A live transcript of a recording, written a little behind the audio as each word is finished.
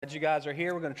Glad you guys are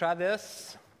here. We're going to try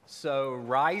this. So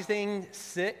rising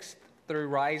 6th through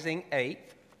rising 8th.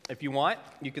 If you want,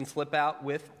 you can slip out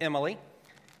with Emily,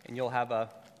 and you'll have a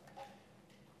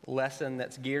lesson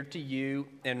that's geared to you.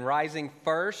 And rising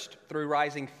 1st through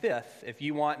rising 5th, if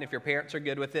you want, and if your parents are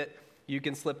good with it, you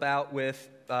can slip out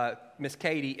with Miss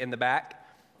Katie in the back,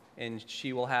 and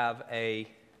she will have there'll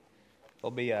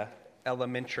be a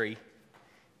elementary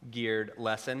geared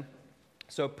lesson.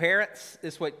 So parents,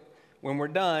 when we're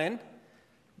done,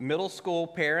 middle school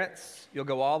parents, you'll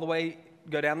go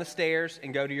down the stairs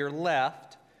and go to your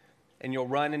left, and you'll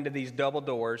run into these double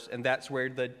doors, and that's where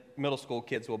the middle school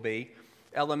kids will be.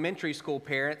 Elementary school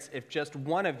parents, if just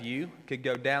one of you could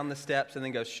go down the steps and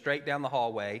then go straight down the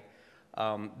hallway,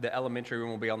 the elementary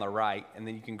room will be on the right, and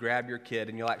then you can grab your kid,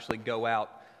 and you'll actually go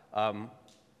out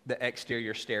the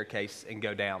exterior staircase and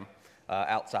go down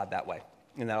outside that way.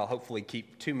 And that'll hopefully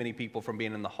keep too many people from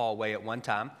being in the hallway at one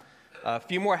time. A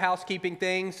few more housekeeping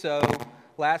things. So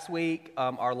last week,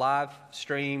 our live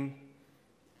stream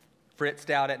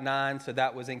fritzed out at 9, so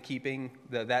that was in keeping.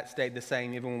 That stayed the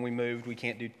same even when we moved. We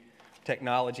can't do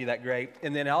technology that great.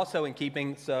 And then also in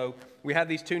keeping, so we have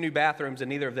these 2 new bathrooms, and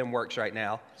neither of them works right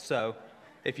now. So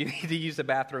if you need to use a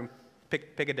bathroom,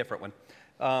 pick a different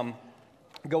one.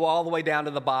 Go all the way down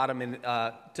to the bottom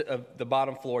of the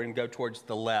bottom floor and go towards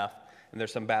the left. And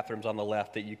there's some bathrooms on the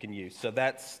left that you can use. So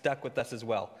that's stuck with us as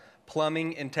well.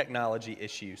 Plumbing and technology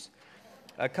issues.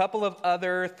 A couple of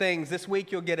other things. This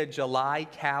week you'll get a July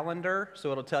calendar.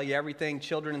 So it'll tell you everything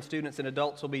children and students and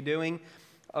adults will be doing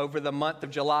over the month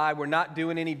of July. We're not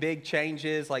doing any big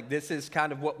changes. Like, this is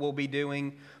kind of what we'll be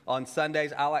doing on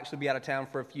Sundays. I'll actually be out of town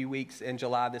for a few weeks in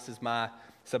July. This is my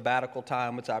sabbatical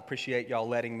time, which I appreciate y'all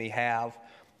letting me have.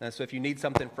 And so if you need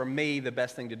something from me, the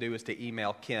best thing to do is to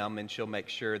email Kim, and she'll make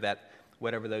sure that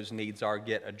whatever those needs are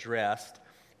get addressed.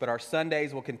 But our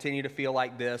Sundays will continue to feel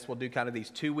like this. We'll do kind of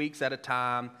these 2 weeks at a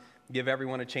time, give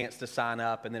everyone a chance to sign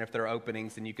up, and then if there are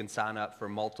openings, then you can sign up for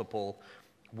multiple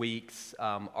weeks.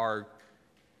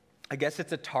 I guess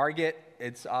it's a target,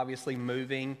 it's obviously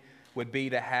moving, would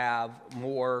be to have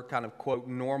more kind of, quote,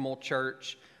 normal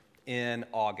church in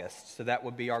August. So that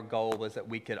would be our goal, is that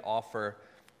we could offer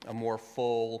a more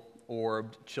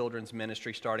full-orbed children's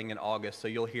ministry starting in August. So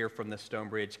you'll hear from the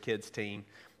Stonebridge Kids team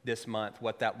this month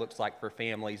what that looks like for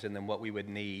families, and then what we would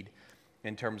need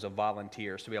in terms of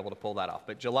volunteers to be able to pull that off.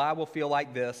 But July will feel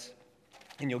like this,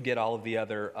 and you'll get all of the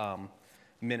other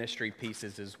ministry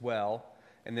pieces as well.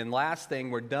 And then last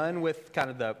thing, we're done with kind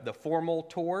of the formal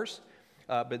tours,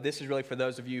 but this is really for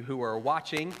those of you who are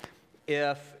watching.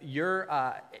 If you're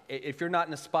not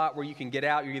in a spot where you can get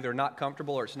out, you're either not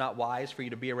comfortable or it's not wise for you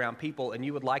to be around people, and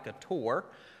you would like a tour,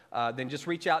 then just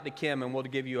reach out to Kim, and we'll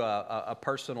give you a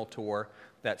personal tour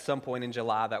at some point in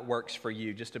July that works for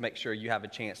you, just to make sure you have a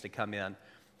chance to come in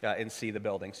and see the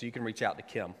building. So you can reach out to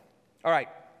Kim. All right,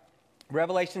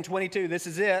 Revelation 22, this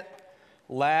is it.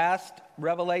 Last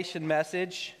Revelation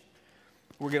message.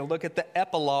 We're going to look at the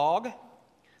epilogue.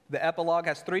 The epilogue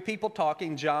has 3 people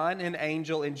talking, John, an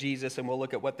angel, and Jesus, and we'll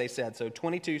look at what they said. So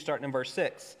 22, starting in verse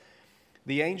 6.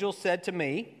 The angel said to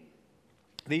me,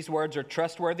 "These words are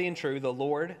trustworthy and true. The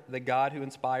Lord, the God who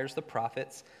inspires the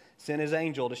prophets, sent his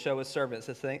angel to show his servants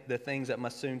the things that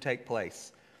must soon take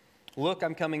place. Look,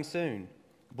 I'm coming soon.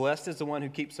 Blessed is the one who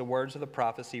keeps the words of the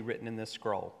prophecy written in this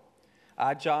scroll.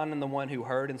 I, John, am the one who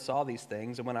heard and saw these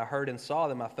things, and when I heard and saw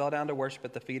them, I fell down to worship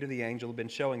at the feet of the angel who had been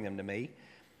showing them to me.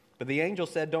 But the angel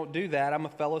said, 'Don't do that. I'm a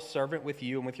fellow servant with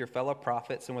you and with your fellow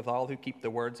prophets and with all who keep the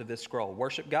words of this scroll.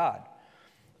 Worship God.'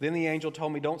 Then the angel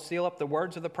told me, 'Don't seal up the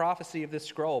words of the prophecy of this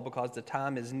scroll, because the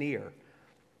time is near.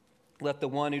 Let the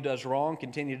one who does wrong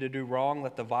continue to do wrong.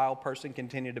 Let the vile person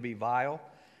continue to be vile.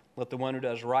 Let the one who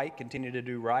does right continue to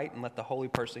do right. And let the holy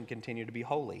person continue to be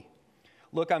holy.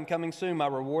 Look, I'm coming soon. My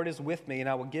reward is with me, and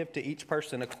I will give to each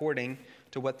person according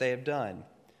to what they have done.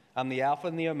 I'm the Alpha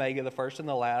and the Omega, the first and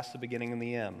the last, the beginning and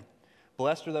the end.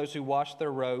 Blessed are those who wash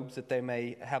their robes, that they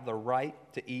may have the right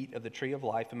to eat of the tree of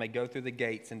life and may go through the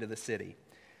gates into the city.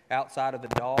 Outside of the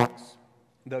dogs,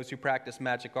 those who practice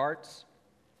magic arts,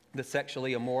 the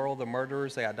sexually immoral, the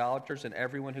murderers, the idolaters, and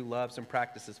everyone who loves and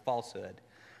practices falsehood.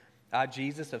 I,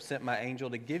 Jesus, have sent my angel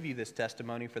to give you this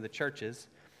testimony for the churches.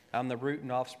 I'm the root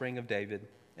and offspring of David,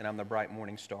 and I'm the bright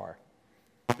morning star.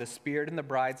 The Spirit and the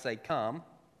bride say, 'Come,'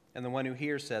 and the one who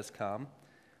hears says, 'Come.'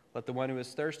 Let the one who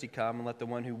is thirsty come, and let the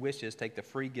one who wishes take the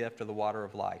free gift of the water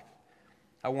of life.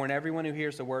 I warn everyone who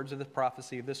hears the words of the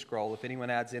prophecy of this scroll, if anyone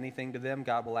adds anything to them,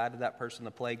 God will add to that person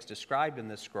the plagues described in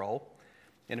this scroll.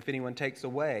 And if anyone takes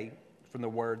away from the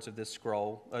words of this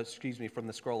scroll, from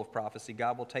the scroll of prophecy,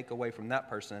 God will take away from that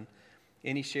person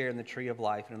any share in the tree of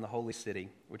life and in the holy city,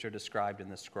 which are described in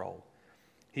this scroll.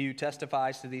 He who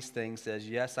testifies to these things says,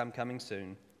 yes, I'm coming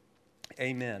soon.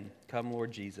 Amen. Come,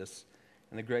 Lord Jesus.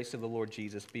 And the grace of the Lord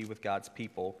Jesus be with God's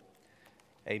people.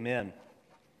 Amen.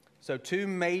 So 2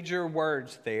 major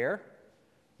words there.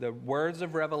 The words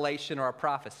of Revelation are a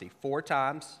prophecy. 4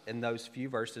 times in those few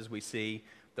verses we see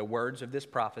the words of this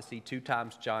prophecy. 2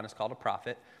 times John is called a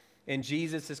prophet. And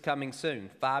Jesus is coming soon.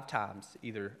 5 times.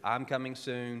 Either I'm coming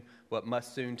soon, what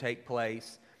must soon take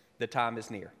place, the time is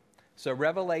near. So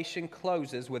Revelation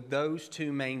closes with those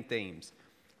 2 main themes.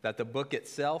 That the book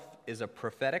itself is a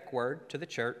prophetic word to the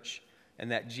church,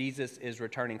 and that Jesus is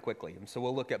returning quickly. And so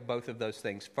we'll look at both of those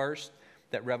things. First,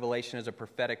 that Revelation is a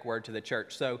prophetic word to the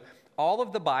church. So all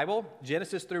of the Bible,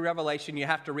 Genesis through Revelation, you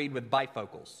have to read with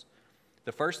bifocals.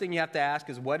 The first thing you have to ask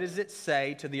is, what does it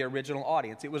say to the original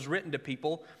audience? It was written to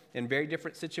people in very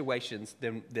different situations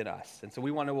than us. And so we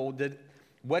want to know, well,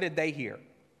 what did they hear?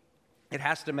 It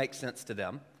has to make sense to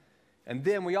them. And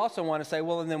then we also want to say,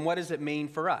 well, and then what does it mean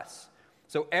for us?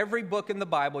 So every book in the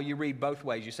Bible you read both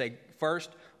ways. You say,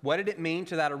 first, what did it mean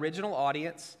to that original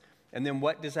audience? And then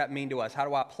what does that mean to us? How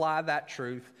do I apply that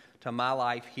truth to my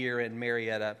life here in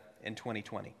Marietta in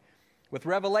 2020? With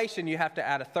Revelation, you have to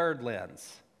add a third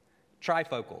lens,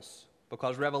 trifocals,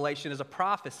 because Revelation is a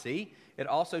prophecy. It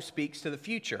also speaks to the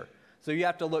future. So you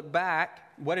have to look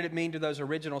back. What did it mean to those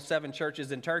original 7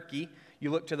 churches in Turkey?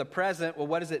 You look to the present. Well,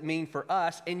 what does it mean for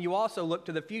us? And you also look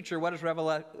to the future. What does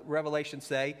Revelation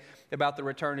say about the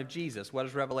return of Jesus? What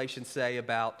does Revelation say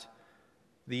about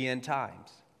the end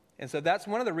times? And so that's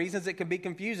one of the reasons it can be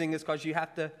confusing, is because you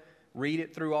have to read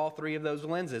it through all 3 of those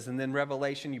lenses. And then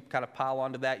Revelation, you kind of pile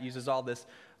onto that, uses all this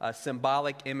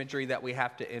symbolic imagery that we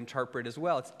have to interpret as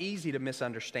well. It's easy to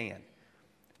misunderstand.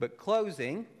 But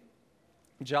closing,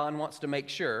 John wants to make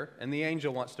sure, and the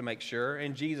angel wants to make sure,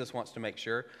 and Jesus wants to make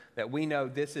sure that we know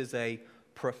this is a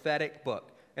prophetic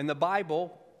book. In the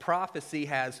Bible, prophecy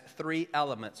has 3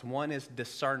 elements. One is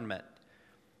discernment.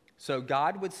 So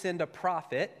God would send a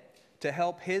prophet to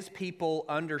help his people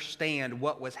understand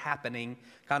what was happening,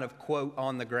 kind of quote,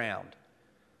 on the ground.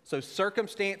 So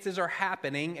circumstances are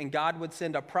happening, and God would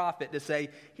send a prophet to say,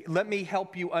 let me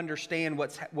help you understand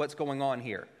what's going on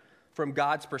here from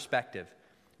God's perspective.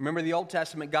 Remember the Old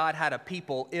Testament, God had a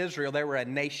people, Israel, they were a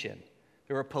nation.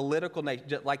 They were a political nation,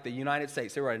 just like the United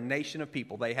States. They were a nation of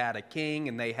people. They had a king,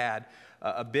 and they had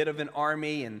a bit of an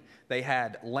army, and they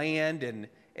had land, and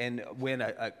when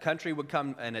a country would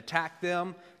come and attack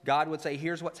them, God would say,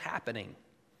 here's what's happening.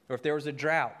 Or if there was a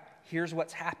drought, here's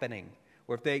what's happening.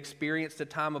 Or if they experienced a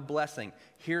time of blessing,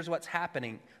 here's what's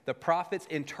happening. The prophets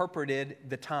interpreted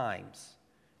the times.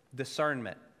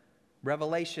 Discernment.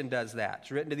 Revelation does that.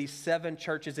 It's written to these 7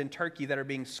 churches in Turkey that are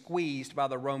being squeezed by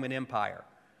the Roman Empire.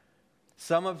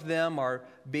 Some of them are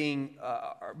being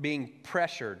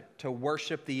pressured to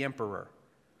worship the emperor.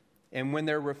 And when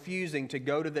they're refusing to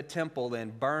go to the temple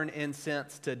and burn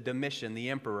incense to Domitian, the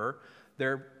emperor,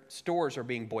 their stores are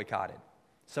being boycotted.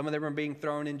 Some of them are being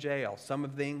thrown in jail. Some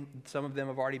of them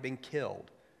have already been killed.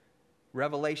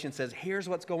 Revelation says, here's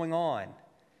what's going on.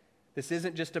 This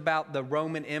isn't just about the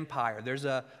Roman Empire. There's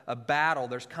a battle.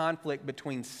 There's conflict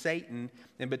between Satan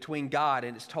and between God.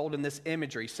 And it's told in this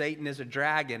imagery. Satan is a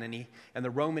dragon, and the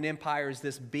Roman Empire is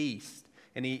this beast.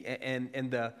 And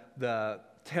the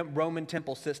Roman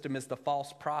temple system is the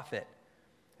false prophet.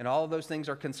 And all of those things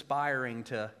are conspiring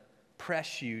to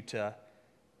press you to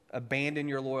abandon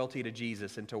your loyalty to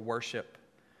Jesus and to worship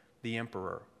the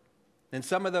emperor. And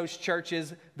some of those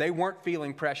churches, they weren't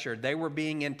feeling pressured. They were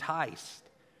being enticed.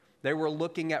 They were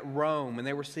looking at Rome, and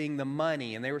they were seeing the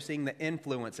money, and they were seeing the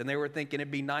influence, and they were thinking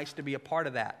it'd be nice to be a part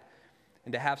of that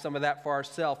and to have some of that for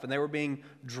ourselves. And they were being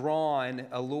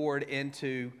allured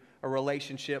into a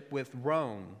relationship with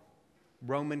Rome,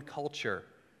 Roman culture.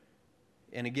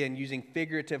 And again, using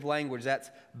figurative language,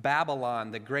 that's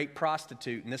Babylon, the great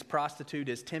prostitute, and this prostitute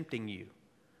is tempting you.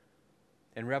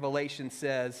 And Revelation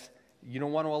says, you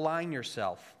don't want to align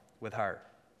yourself with her.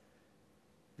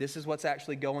 This is what's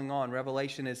actually going on.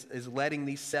 Revelation is letting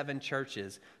these 7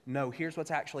 churches know, here's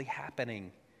what's actually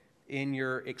happening in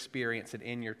your experience and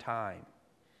in your time.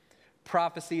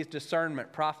 Prophecy is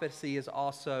discernment. Prophecy is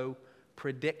also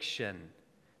prediction.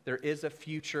 There is a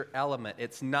future element.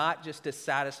 It's not just to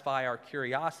satisfy our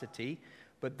curiosity,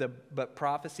 but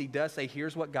prophecy does say,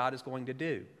 here's what God is going to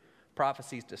do.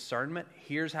 prophecy is discernment.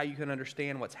 Here's how you can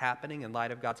understand what's happening in light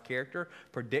of God's character.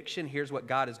 Prediction, here's what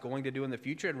God is going to do in the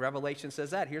future. And Revelation says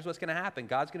that. Here's what's going to happen.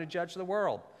 God's going to judge the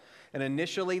world. And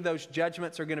initially, those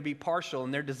judgments are going to be partial,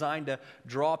 and they're designed to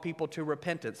draw people to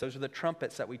repentance. Those are the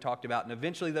trumpets that we talked about. And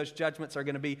eventually, those judgments are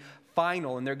going to be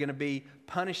final, and they're going to be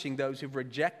punishing those who've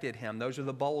rejected him. Those are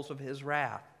the bowls of his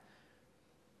wrath.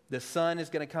 The Son is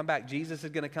going to come back. Jesus is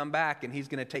going to come back, and he's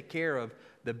going to take care of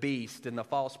the beast and the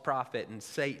false prophet and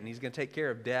Satan. He's going to take care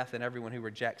of death and everyone who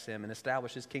rejects him and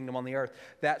establish his kingdom on the earth.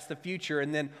 That's the future.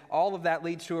 And then all of that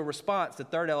leads to a response. The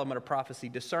third element of prophecy,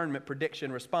 discernment,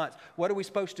 prediction, response. What are we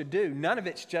supposed to do? None of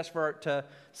it's just to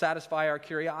satisfy our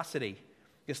curiosity.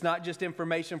 It's not just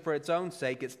information for its own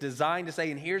sake. It's designed to say,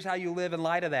 and here's how you live in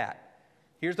light of that.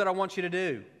 Here's what I want you to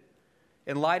do.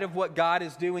 In light of what God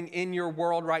is doing in your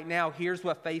world right now, here's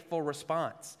a faithful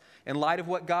response. In light of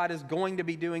what God is going to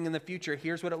be doing in the future,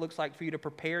 here's what it looks like for you to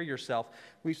prepare yourself.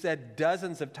 We've said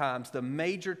dozens of times, the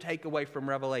major takeaway from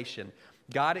Revelation,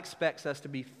 God expects us to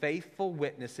be faithful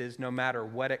witnesses no matter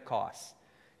what it costs.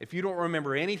 If you don't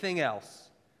remember anything else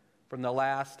from the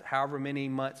last however many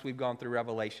months we've gone through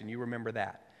Revelation, you remember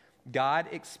that. God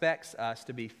expects us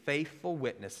to be faithful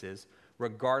witnesses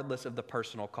regardless of the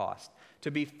personal cost. To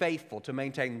be faithful, to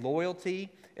maintain loyalty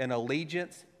and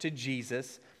allegiance to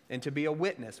Jesus, and to be a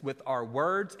witness with our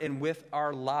words and with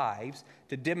our lives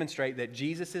to demonstrate that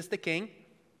Jesus is the King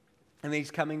and that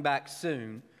he's coming back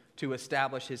soon to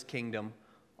establish his kingdom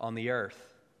on the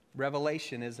earth.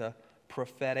 Revelation is a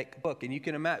prophetic book. And you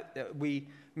can imagine, we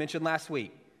mentioned last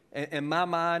week, in my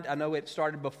mind, I know it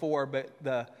started before, but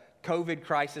the COVID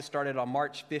crisis started on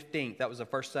March 15th. That was the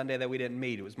first Sunday that we didn't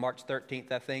meet. It was March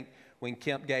 13th, I think, when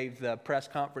Kemp gave the press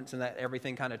conference, and that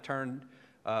everything kind of turned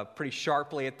pretty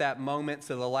sharply at that moment.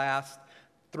 So the last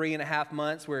 3.5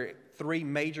 months were three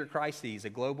major crises: a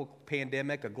global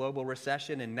pandemic, a global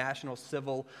recession, and national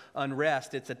civil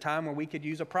unrest. It's a time where we could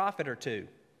use a prophet or two.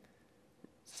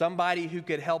 Somebody who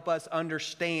could help us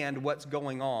understand what's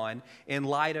going on in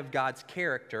light of God's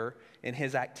character and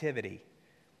his activity.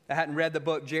 I hadn't read the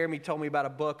book. Jeremy told me about a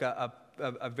book,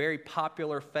 a very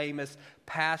popular, famous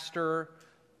pastor,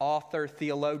 author,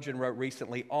 theologian wrote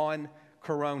recently on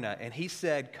Corona. And he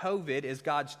said, COVID is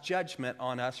God's judgment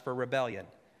on us for rebellion.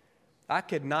 I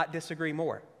could not disagree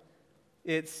more.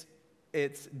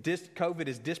 COVID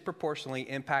is disproportionately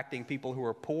impacting people who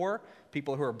are poor,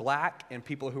 people who are black, and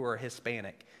people who are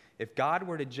Hispanic. If God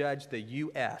were to judge the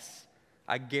U.S.,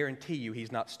 I guarantee you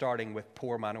he's not starting with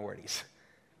poor minorities.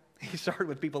 He started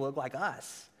with people who look like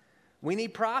us. We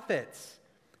need prophets.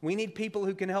 We need people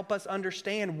who can help us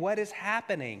understand what is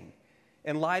happening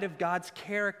in light of God's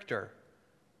character.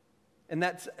 And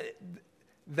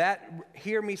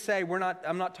hear me say,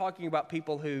 I'm not talking about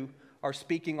people who are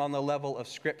speaking on the level of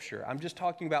Scripture. I'm just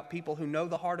talking about people who know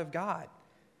the heart of God.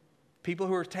 People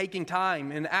who are taking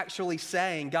time and actually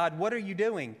saying, God, what are you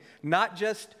doing? Not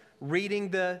just reading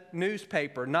the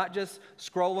newspaper, not just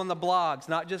scrolling the blogs,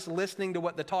 not just listening to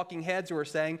what the talking heads were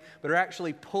saying, but are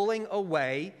actually pulling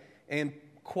away and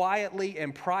quietly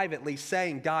and privately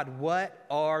saying, God, what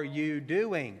are you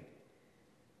doing?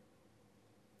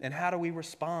 And how do we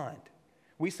respond?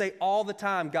 We say all the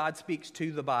time, God speaks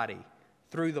to the body,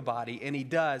 through the body, and he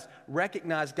does.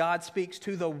 Recognize God speaks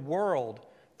to the world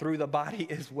through the body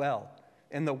as well.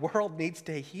 And the world needs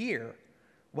to hear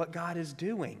what God is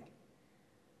doing.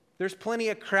 There's plenty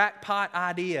of crackpot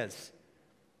ideas.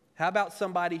 How about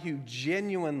somebody who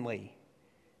genuinely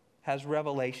has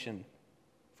revelation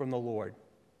from the Lord?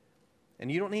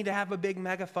 And you don't need to have a big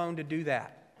megaphone to do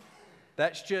that.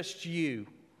 That's just you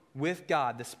with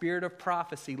God. The spirit of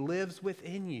prophecy lives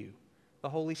within you, the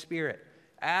Holy Spirit,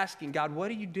 asking God,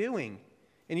 what are you doing?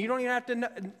 And you don't even have to know,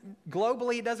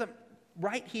 globally, it doesn't,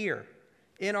 right here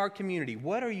in our community,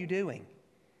 what are you doing?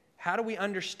 How do we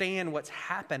understand what's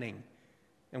happening?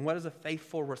 And what does a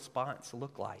faithful response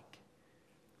look like?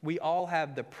 We all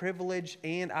have the privilege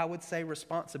and, I would say,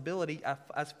 responsibility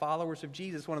as followers of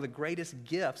Jesus. One of the greatest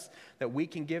gifts that we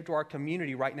can give to our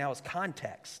community right now is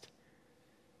context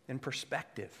and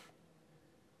perspective.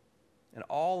 And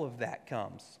all of that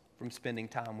comes from spending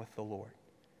time with the Lord.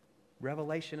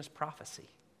 Revelation is prophecy.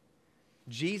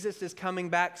 Jesus is coming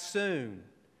back soon.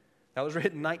 That was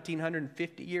written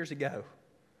 1950 years ago.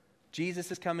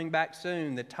 Jesus is coming back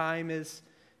soon. The time is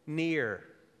near.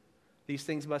 These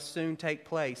things must soon take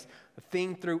place. A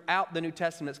theme throughout the New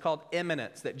Testament is called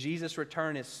imminence, that Jesus'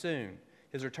 return is soon.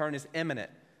 His return is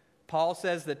imminent. Paul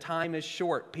says the time is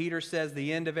short. Peter says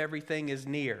the end of everything is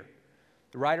near.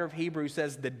 The writer of Hebrews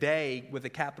says the day, with a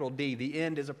capital D, the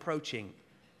end is approaching.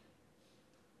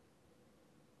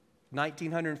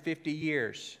 1950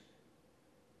 years.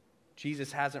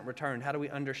 Jesus hasn't returned. How do we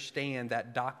understand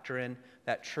that doctrine,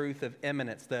 that truth of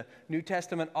imminence? The New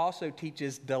Testament also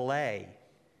teaches delay.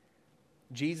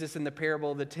 Jesus in the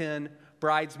parable of the 10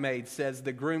 bridesmaids says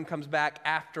the groom comes back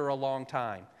after a long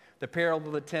time. The parable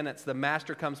of the tenants, the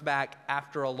master comes back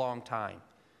after a long time.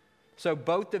 So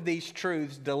both of these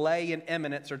truths, delay and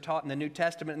imminence, are taught in the New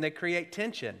Testament, and they create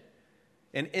tension.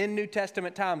 And in New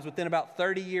Testament times, within about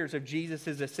 30 years of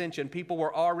Jesus' ascension, people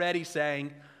were already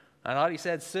saying, I thought he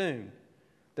said soon.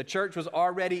 The church was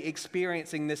already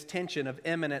experiencing this tension of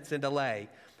imminence and delay.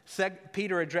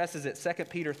 Peter addresses it, 2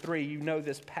 Peter 3. You know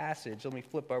this passage. Let me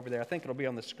flip over there. I think it'll be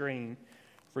on the screen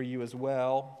for you as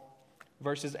well.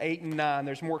 Verses 8 and 9.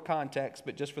 There's more context,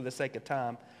 but just for the sake of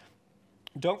time.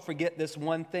 Don't forget this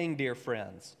one thing, dear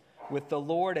friends. With the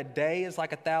Lord, a day is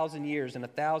like 1,000 years, and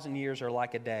 1,000 years are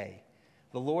like a day.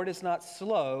 The Lord is not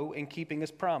slow in keeping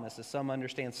his promise, as some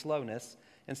understand slowness.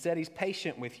 Instead, he's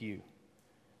patient with you,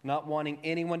 not wanting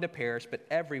anyone to perish, but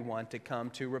everyone to come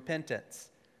to repentance.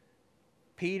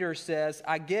 Peter says,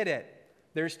 I get it.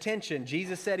 There's tension.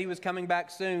 Jesus said he was coming back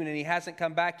soon, and he hasn't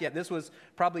come back yet. This was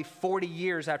probably 40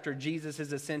 years after Jesus'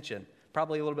 ascension.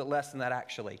 Probably a little bit less than that,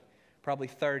 actually. Probably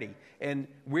 30. And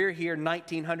we're here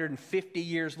 1,950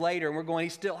 years later, and we're going, he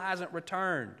still hasn't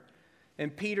returned.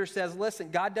 And Peter says, listen,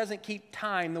 God doesn't keep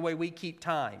time the way we keep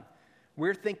time.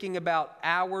 We're thinking about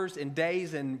hours and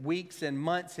days and weeks and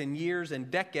months and years and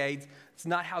decades. It's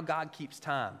not how God keeps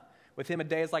time. With him, a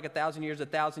day is like 1,000 years.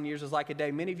 1,000 years is like a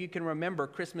day. Many of you can remember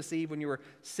Christmas Eve when you were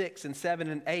 6 and 7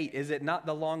 and 8. Is it not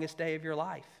the longest day of your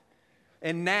life?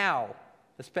 And now,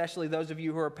 especially those of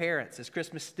you who are parents, is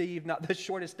Christmas Eve not the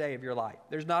shortest day of your life?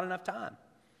 There's not enough time.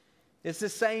 It's the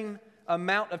same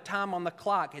amount of time on the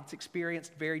clock. It's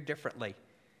experienced very differently.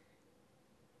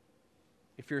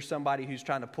 If you're somebody who's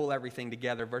trying to pull everything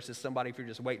together versus somebody if you're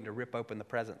just waiting to rip open the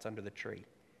presents under the tree.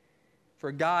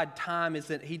 For God, time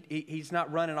isn't, he's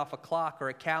not running off a clock or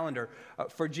a calendar.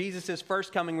 For Jesus'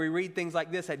 first coming, we read things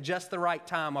like this: at just the right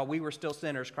time, while we were still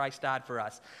sinners, Christ died for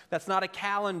us. That's not a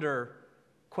calendar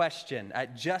question.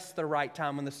 At just the right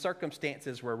time, when the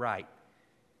circumstances were right.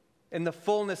 In the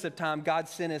fullness of time, God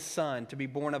sent his son to be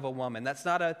born of a woman. That's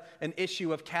not an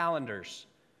issue of calendars.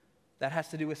 That has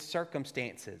to do with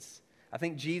circumstances. I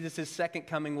think Jesus' second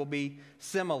coming will be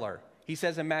similar. He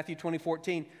says in Matthew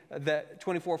 24:14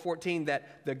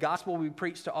 that the gospel will be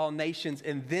preached to all nations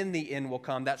and then the end will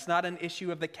come. That's not an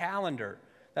issue of the calendar.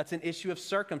 That's an issue of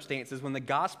circumstances. When the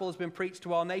gospel has been preached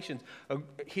to all nations.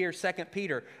 Here, 2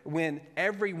 Peter, when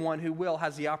everyone who will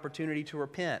has the opportunity to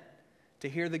repent, to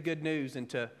hear the good news and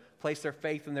to place their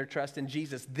faith and their trust in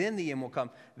Jesus, then the end will come.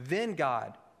 Then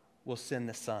God will send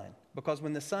the Son. Because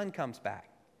when the Son comes back,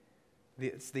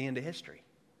 it's the end of history.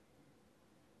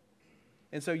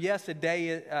 And so, yes,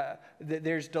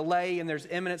 there's delay and there's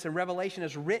imminence, and Revelation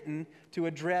is written to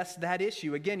address that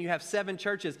issue. Again, you have 7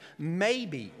 churches.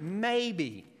 Maybe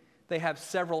they have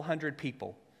several hundred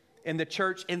people in the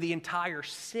church in the entire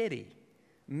city.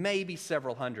 Maybe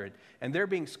several hundred. And they're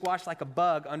being squashed like a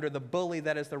bug under the bully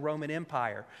that is the Roman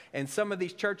Empire. And some of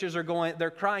these churches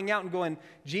they're crying out and going,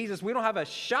 Jesus, we don't have a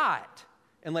shot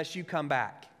unless you come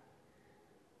back.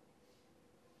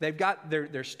 They've got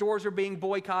their stores are being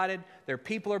boycotted. Their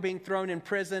people are being thrown in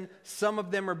prison. Some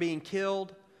of them are being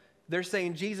killed. They're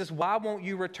saying, Jesus, why won't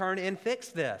you return and fix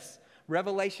this?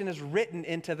 Revelation is written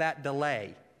into that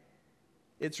delay.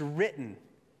 It's written.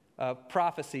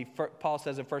 Prophecy, Paul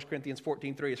says in 1 Corinthians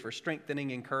 14:3, is for strengthening,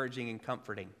 encouraging, and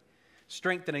comforting.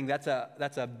 Strengthening, that's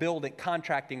a building,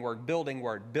 contracting word, building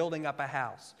word, building up a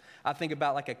house. I think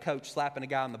about like a coach slapping a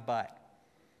guy on the butt.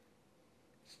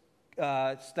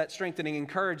 That strengthening,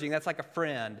 encouraging, that's like a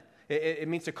friend. It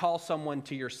means to call someone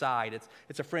to your side.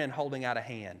 It's a friend holding out a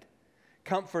hand.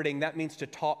 Comforting, that means to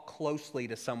talk closely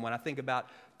to someone. I think about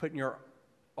putting your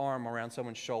arm around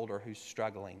someone's shoulder who's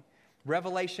struggling.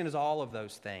 Revelation is all of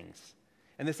those things.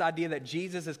 And this idea that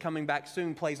Jesus is coming back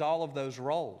soon plays all of those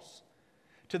roles.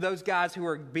 To those guys who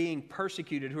are being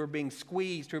persecuted, who are being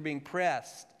squeezed, who are being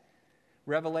pressed,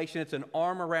 Revelation, it's an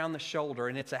arm around the shoulder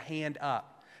and it's a hand up.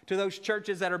 To those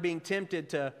churches that are being tempted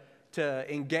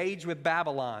to engage with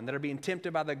Babylon, that are being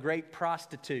tempted by the great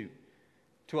prostitute,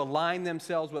 to align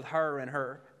themselves with her and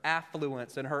her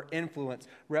affluence and her influence,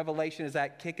 Revelation is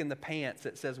that kick in the pants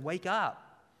that says, wake up.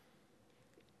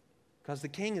 Because the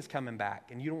king is coming back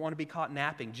and you don't want to be caught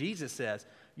napping. Jesus says,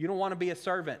 you don't want to be a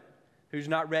servant who's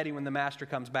not ready when the master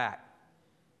comes back.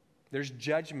 There's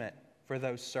judgment for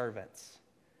those servants.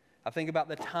 I think about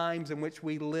the times in which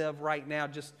we live right now,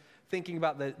 just thinking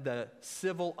about the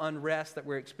civil unrest that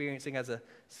we're experiencing as a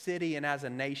city and as a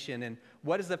nation. And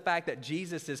what is the fact that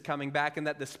Jesus is coming back and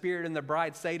that the Spirit and the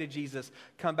bride say to Jesus,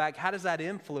 come back? How does that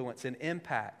influence and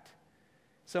impact?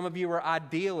 Some of you are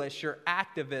idealists, you're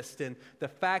activists, and the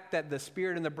fact that the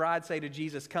Spirit and the bride say to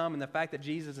Jesus, come, and the fact that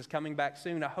Jesus is coming back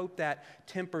soon, I hope that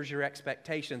tempers your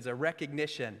expectations, a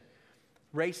recognition.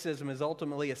 Racism is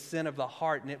ultimately a sin of the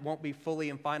heart, and it won't be fully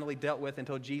and finally dealt with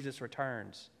until Jesus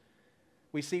returns.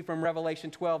 We see from Revelation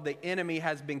 12, the enemy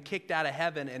has been kicked out of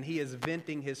heaven, and he is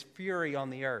venting his fury on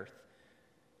the earth.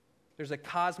 There's a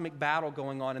cosmic battle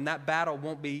going on, and that battle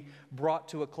won't be brought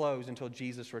to a close until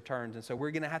Jesus returns. And so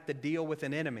we're going to have to deal with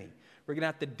an enemy. We're going to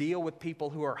have to deal with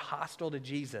people who are hostile to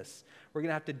Jesus. We're going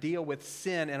to have to deal with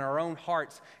sin in our own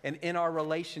hearts and in our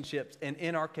relationships and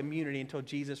in our community until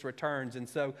Jesus returns. And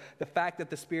so the fact that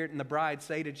the Spirit and the bride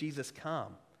say to Jesus,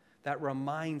 come, that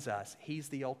reminds us he's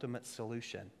the ultimate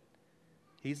solution.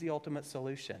 He's the ultimate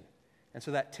solution. And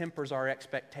so that tempers our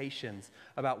expectations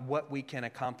about what we can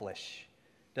accomplish.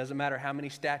 Doesn't matter how many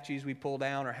statues we pull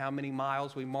down or how many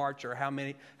miles we march or how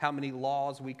many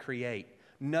laws we create.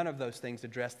 None of those things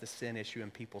address the sin issue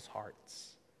in people's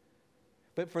hearts.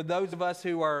 But for those of us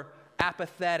who are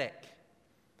apathetic,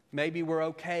 maybe we're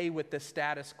okay with the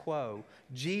status quo.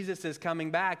 Jesus is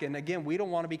coming back, and again, we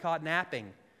don't want to be caught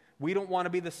napping. We don't want to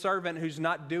be the servant who's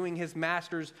not doing his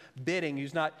master's bidding,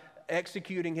 who's not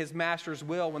executing his master's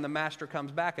will when the master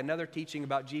comes back. Another teaching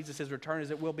about Jesus' return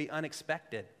is it will be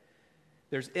unexpected.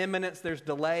 There's imminence, there's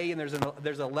delay, and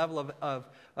there's a level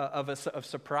of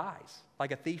surprise,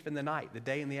 like a thief in the night. The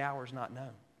day and the hour is not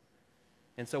known.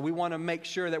 And so we want to make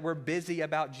sure that we're busy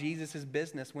about Jesus'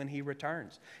 business when he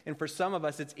returns. And for some of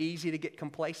us, it's easy to get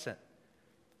complacent.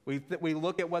 We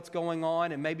look at what's going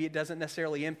on, and maybe it doesn't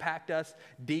necessarily impact us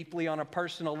deeply on a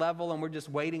personal level, and we're just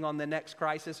waiting on the next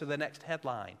crisis or the next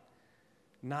headline.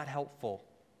 Not helpful.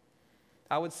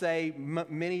 I would say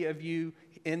many of you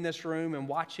in this room and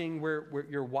watching,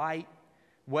 you're white.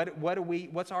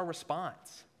 What's our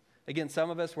response? Again, some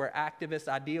of us, we're activists,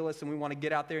 idealists, and we want to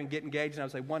get out there and get engaged. And I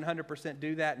would say 100%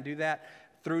 do that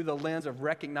through the lens of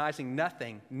recognizing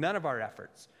none of our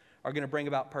efforts are going to bring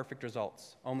about perfect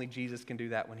results. Only Jesus can do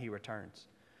that when he returns.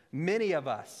 Many of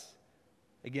us,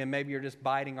 again, maybe you're just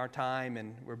biding our time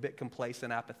and we're a bit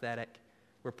complacent, apathetic.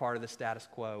 We're part of the status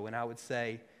quo. And I would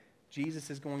say Jesus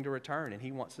is going to return, and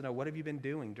he wants to know, what have you been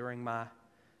doing during my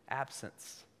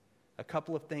absence? A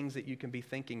couple of things that you can be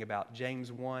thinking about. James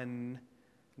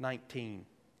 1:19.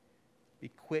 Be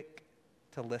quick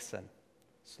to listen,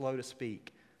 slow to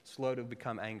speak, slow to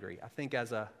become angry. I think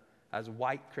as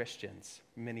white Christians,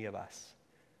 many of us,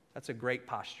 that's a great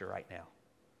posture right now.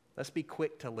 Let's be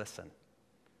quick to listen.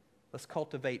 Let's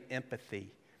cultivate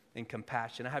empathy and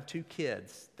compassion. I have 2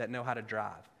 kids that know how to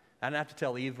drive. I don't have to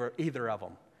tell either of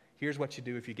them, here's what you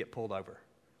do if you get pulled over.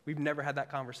 We've never had that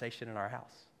conversation in our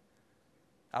house.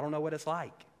 I don't know what it's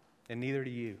like, and neither do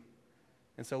you.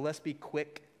 And so let's be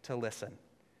quick to listen.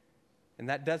 And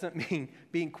that doesn't mean,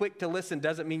 being quick to listen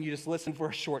doesn't mean you just listen for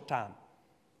a short time.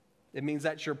 It means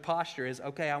that your posture is,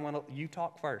 okay, you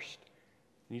talk first.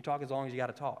 And you talk as long as you got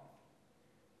to talk.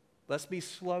 Let's be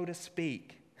slow to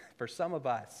speak. For some of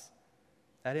us,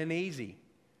 that isn't easy.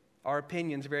 Our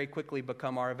opinions very quickly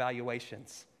become our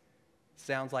evaluations.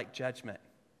 Sounds like judgment.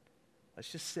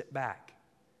 Let's just sit back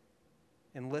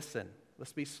and listen.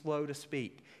 Let's be slow to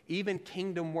speak. Even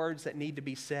kingdom words that need to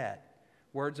be said.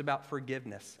 Words about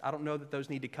forgiveness. I don't know that those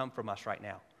need to come from us right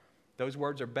now. Those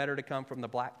words are better to come from the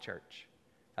black church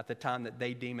at the time that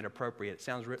they deem it appropriate. It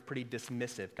sounds pretty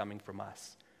dismissive coming from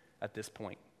us at this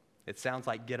point. It sounds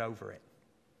like get over it.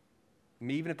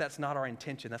 And even if that's not our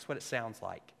intention, that's what it sounds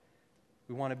like.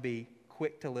 We want to be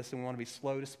quick to listen. We want to be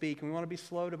slow to speak. And we want to be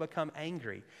slow to become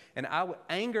angry. And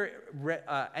anger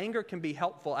can be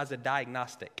helpful as a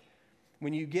diagnostic.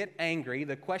 When you get angry,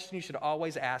 the question you should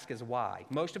always ask is why.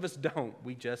 Most of us don't.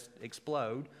 We just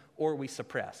explode or we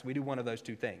suppress. We do one of those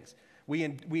 2 things.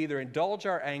 We either indulge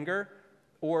our anger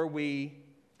or we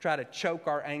try to choke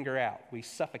our anger out. We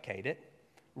suffocate it.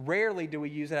 Rarely do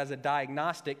we use it as a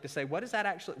diagnostic to say, what is that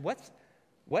actually, what's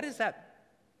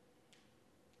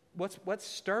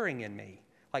stirring in me?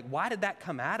 Like, why did that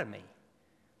come out of me?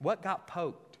 What got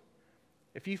poked?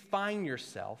 If you find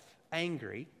yourself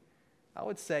angry, I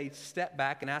would say step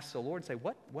back and ask the Lord, say,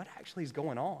 what actually is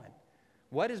going on?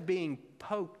 What is being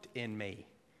poked in me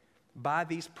by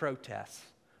these protests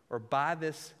or by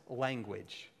this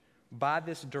language, by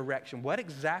this direction? What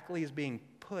exactly is being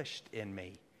pushed in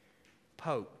me,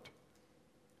 poked?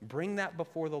 Bring that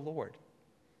before the Lord.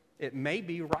 It may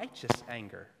be righteous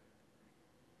anger.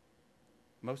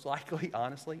 Most likely,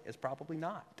 honestly, it's probably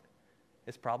not.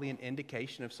 It's probably an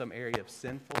indication of some area of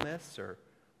sinfulness or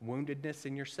woundedness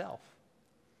in yourself.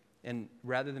 And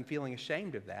rather than feeling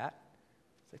ashamed of that,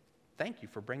 say, thank you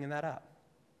for bringing that up,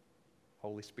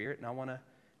 Holy Spirit, and I want to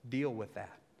deal with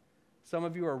that. Some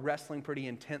of you are wrestling pretty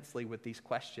intensely with these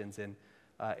questions, and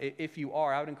if you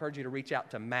are, I would encourage you to reach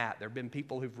out to Matt. There have been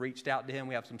people who've reached out to him.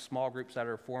 We have some small groups that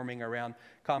are forming around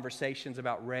conversations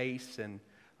about race and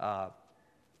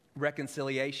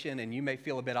reconciliation, and you may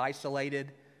feel a bit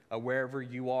isolated wherever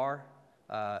you are.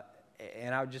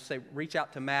 And I would just say reach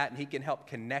out to Matt, and he can help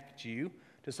connect you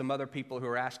to some other people who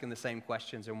are asking the same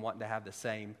questions and wanting to have the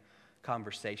same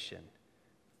conversation.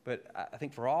 But I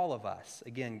think for all of us,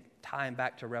 again, tying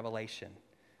back to Revelation,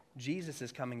 Jesus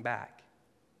is coming back,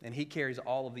 and he carries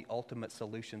all of the ultimate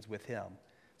solutions with him.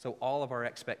 So all of our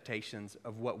expectations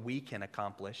of what we can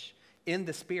accomplish in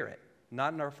the Spirit,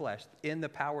 not in our flesh, in the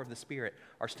power of the Spirit,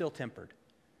 are still tempered,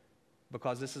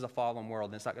 because this is a fallen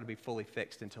world, and it's not going to be fully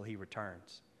fixed until he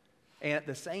returns. And at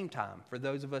the same time, for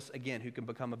those of us, again, who can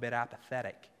become a bit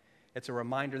apathetic, it's a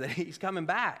reminder that he's coming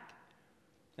back.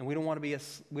 And we don't want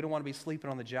to be sleeping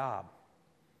on the job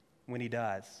when he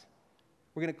does.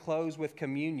 We're going to close with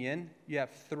communion. You have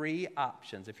 3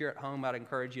 options. If you're at home, I'd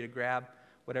encourage you to grab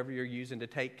whatever you're using to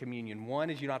take communion. 1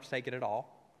 is you don't have to take it at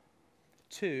all.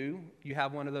 2, you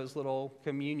have one of those little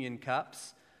communion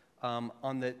cups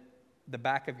on the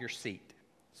back of your seat.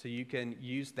 So you can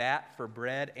use that for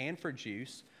bread and for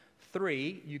juice.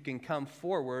 3, you can come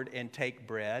forward and take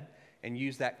bread and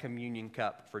use that communion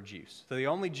cup for juice. So the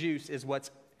only juice is what's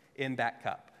in that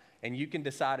cup. And you can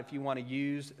decide if you want to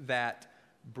use that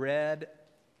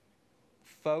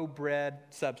faux bread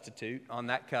substitute on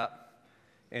that cup,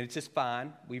 and it's just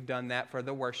fine. We've done that for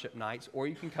the worship nights. Or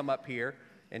you can come up here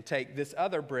and take this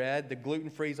other bread. The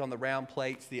gluten-free is on the round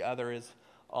plates. The other is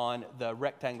on the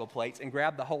rectangle plates, and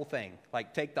grab the whole thing.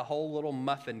 Like, take the whole little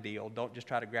muffin deal. Don't just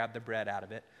try to grab the bread out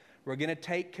of it. We're going to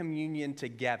take communion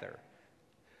together.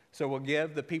 So we'll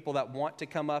give the people that want to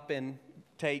come up and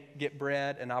get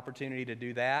bread an opportunity to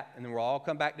do that, and then we'll all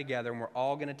come back together, and we're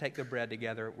all going to take the bread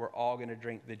together. We're all going to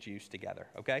drink the juice together,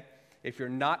 okay? If you're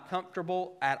not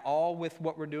comfortable at all with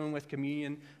what we're doing with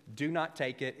communion, do not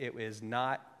take it.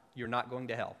 You're not going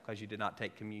to hell because you did not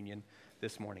take communion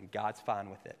this morning. God's fine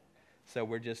with it. So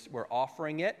we're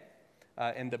offering it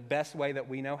in the best way that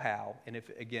we know how. And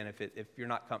if you're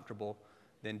not comfortable,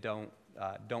 then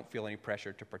don't feel any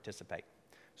pressure to participate.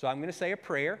 So I'm going to say a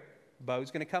prayer. Bo's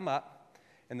going to come up.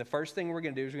 And the first thing we're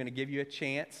going to do is we're going to give you a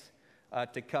chance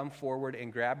to come forward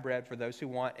and grab bread for those who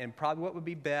want. And probably what would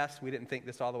be best, we didn't think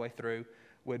this all the way through,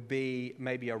 would be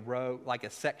maybe a row, like a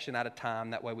section at a time.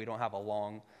 That way we don't have a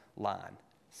long line.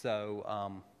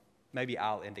 So maybe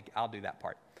I'll do that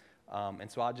part.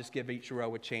 And so I'll just give each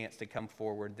row a chance to come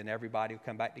forward. Then everybody will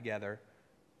come back together,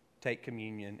 take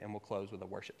communion, and we'll close with a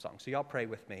worship song. So y'all pray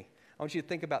with me. I want you to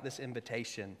think about this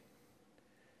invitation.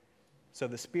 So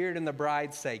the Spirit and the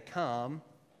bride say, come,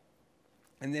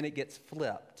 and then it gets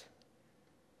flipped.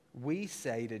 We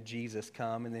say to Jesus,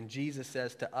 come, and then Jesus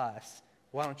says to us,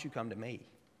 why don't you come to me?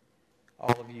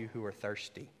 All of you who are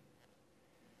thirsty.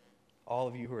 All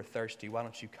of you who are thirsty, why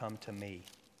don't you come to me?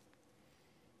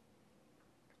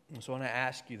 And so I want to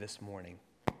ask you this morning,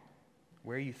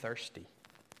 where are you thirsty?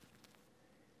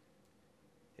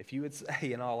 If you would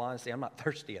say, in all honesty, I'm not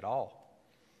thirsty at all,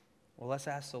 well, let's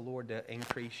ask the Lord to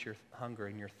increase your hunger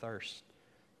and your thirst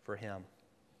for Him.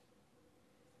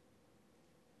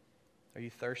 Are you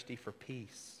thirsty for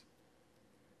peace?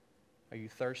 Are you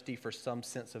thirsty for some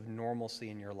sense of normalcy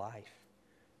in your life?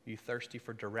 Are you thirsty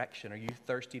for direction? Are you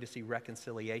thirsty to see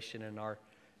reconciliation in our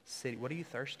city? What are you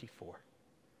thirsty for?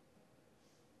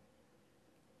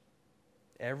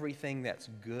 Everything that's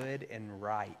good and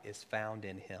right is found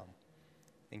in Him.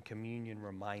 And communion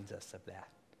reminds us of that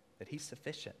He's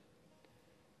sufficient.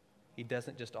 He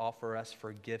doesn't just offer us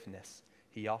forgiveness.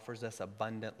 He offers us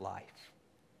abundant life.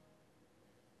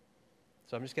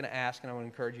 So I'm just going to ask, and I want to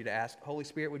encourage you to ask, Holy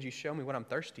Spirit, would you show me what I'm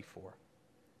thirsty for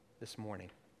this morning?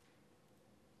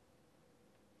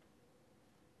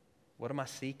 What am I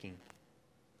seeking?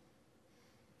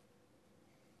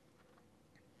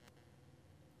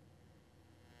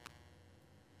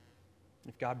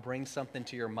 If God brings something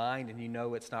to your mind and you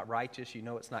know it's not righteous, you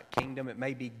know it's not kingdom, it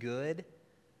may be good,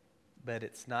 but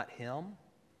it's not Him,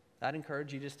 I'd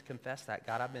encourage you just to confess that.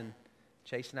 God, I've been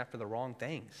chasing after the wrong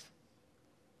things.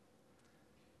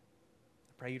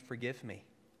 I pray you'd forgive me.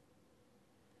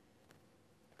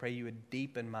 I pray you would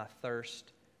deepen my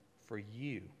thirst for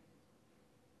you.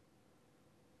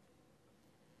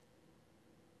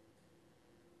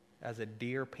 As a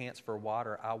deer pants for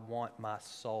water, I want my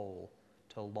soul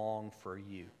to long for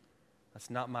you. That's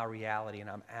not my reality, and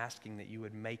I'm asking that you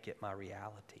would make it my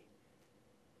reality.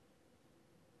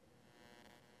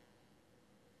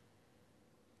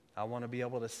 I want to be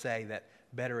able to say that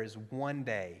better is one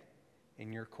day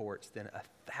in your courts than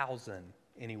 1,000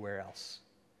 anywhere else.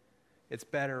 It's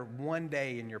better one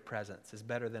day in your presence is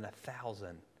better than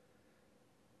 1,000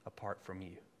 apart from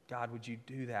you. God, would you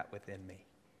do that within me?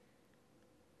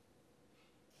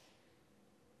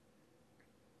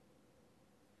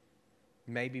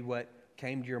 Maybe what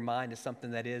came to your mind is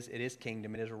something it is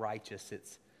kingdom, it is righteous,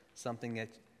 it's something that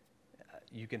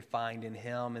you can find in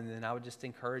Him. And then I would just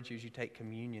encourage you as you take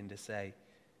communion to say,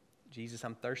 Jesus,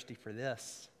 I'm thirsty for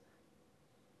this.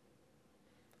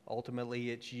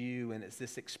 Ultimately, it's you, and it's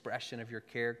this expression of your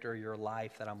character, your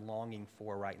life that I'm longing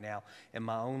for right now in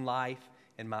my own life,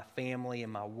 in my family, in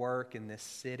my work, in this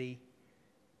city.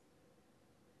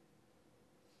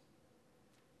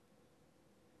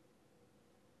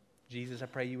 Jesus, I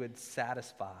pray you would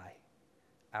satisfy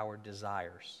our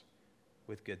desires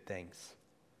with good things.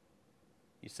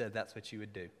 You said that's what you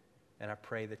would do. And I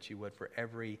pray that you would for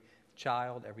every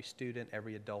child, every student,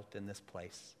 every adult in this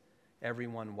place,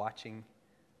 everyone watching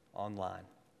online.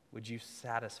 Would you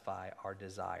satisfy our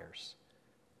desires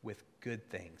with good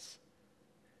things?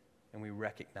 And we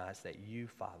recognize that you,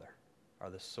 Father, are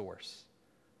the source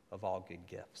of all good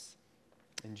gifts.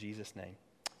 In Jesus' name,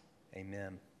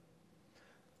 amen.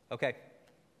 Okay.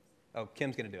 Oh,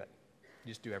 Kim's going to do it.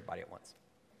 Just do everybody at once.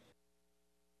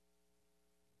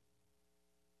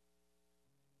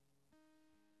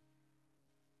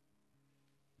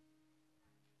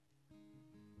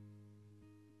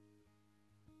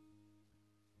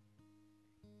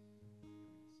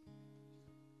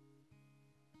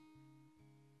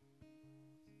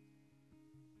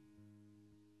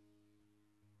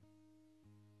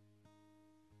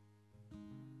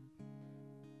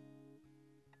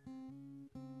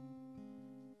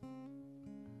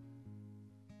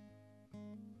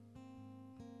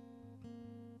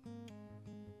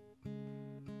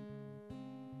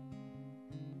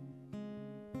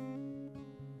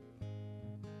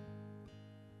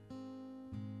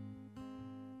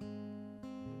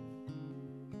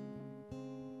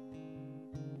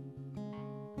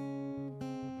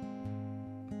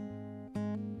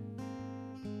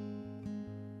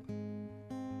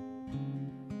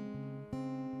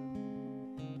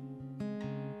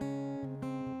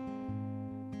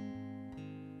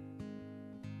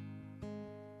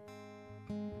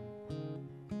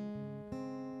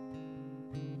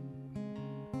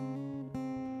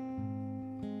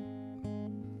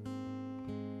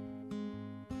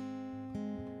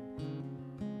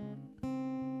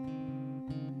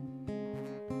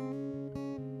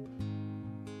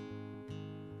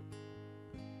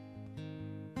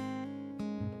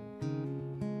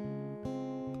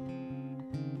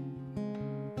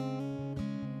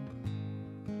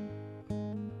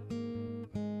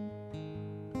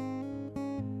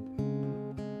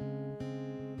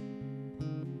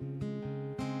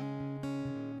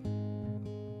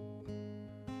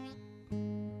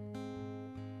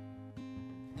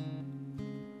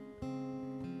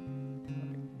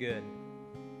 Good.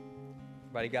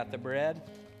 Everybody got the bread?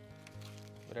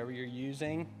 Whatever you're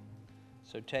using.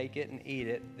 So take it and eat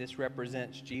it. This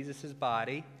represents Jesus'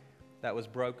 body that was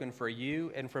broken for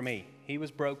you and for me. He was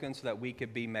broken so that we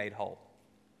could be made whole.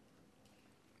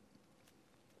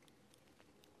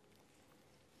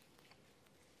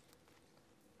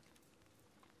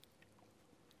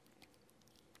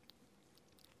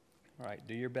 All right,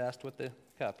 do your best with the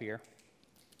cup here.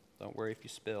 Don't worry if you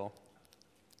spill.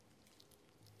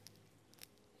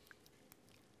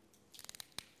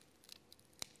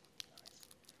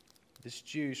 This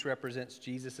juice represents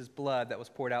Jesus' blood that was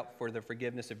poured out for the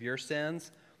forgiveness of your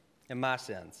sins and my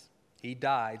sins. He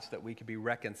died so that we could be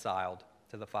reconciled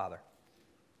to the Father.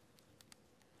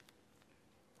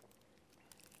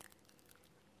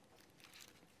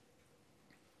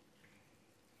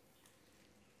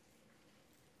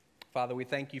 Father, we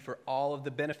thank you for all of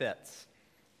the benefits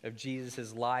of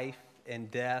Jesus' life and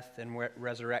death and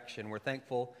resurrection. We're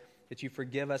thankful that you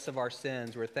forgive us of our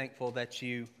sins. We're thankful that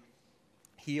you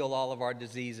heal all of our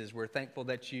diseases. We're thankful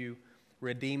that you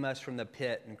redeem us from the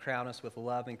pit and crown us with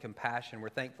love and compassion. We're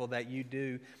thankful that you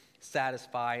do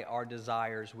satisfy our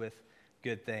desires with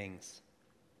good things.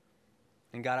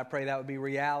 And God, I pray that would be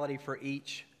reality for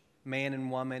each man and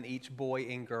woman, each boy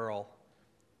and girl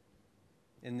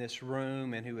in this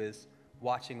room and who is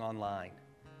watching online.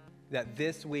 That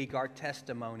this week our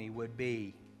testimony would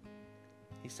be,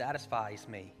 He satisfies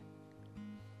me.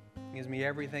 He gives me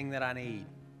everything that I need.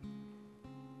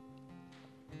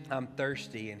 I'm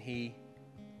thirsty and He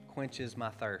quenches my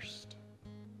thirst.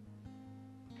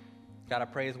 God, I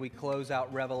pray as we close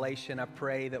out Revelation, I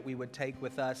pray that we would take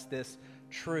with us this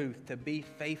truth to be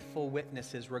faithful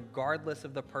witnesses regardless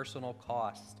of the personal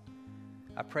cost.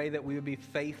 I pray that we would be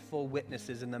faithful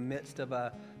witnesses in the midst of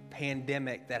a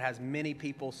pandemic that has many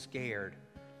people scared,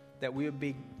 that we would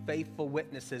be faithful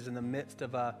witnesses in the midst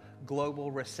of a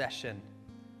global recession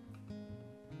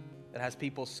that has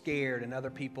people scared and other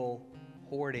people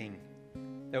hoarding,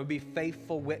 that would be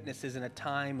faithful witnesses in a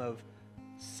time of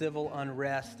civil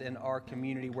unrest in our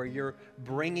community where you're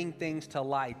bringing things to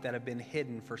light that have been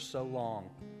hidden for so long.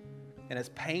 And as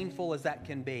painful as that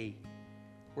can be,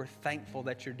 we're thankful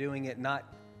that you're doing it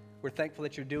we're thankful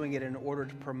that you're doing it in order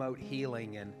to promote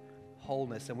healing and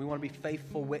wholeness. And we want to be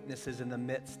faithful witnesses in the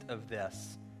midst of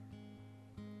this.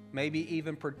 Maybe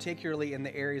even particularly in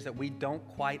the areas that we don't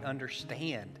quite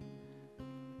understand.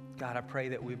 God, I pray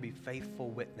that we'd be faithful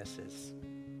witnesses.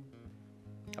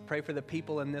 I pray for the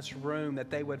people in this room that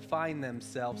they would find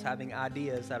themselves having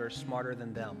ideas that are smarter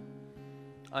than them,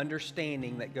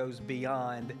 understanding that goes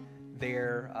beyond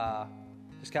their,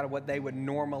 just kind of what they would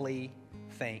normally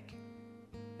think.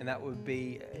 And it would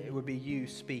be you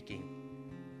speaking,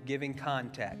 giving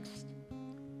context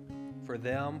for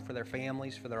them, for their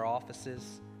families, for their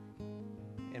offices,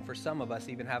 and for some of us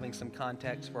even having some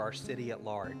context for our city at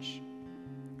large.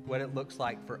 What it looks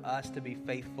like for us to be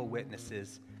faithful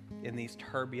witnesses in these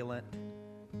turbulent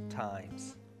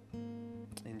times.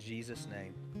 In Jesus'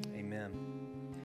 name, amen.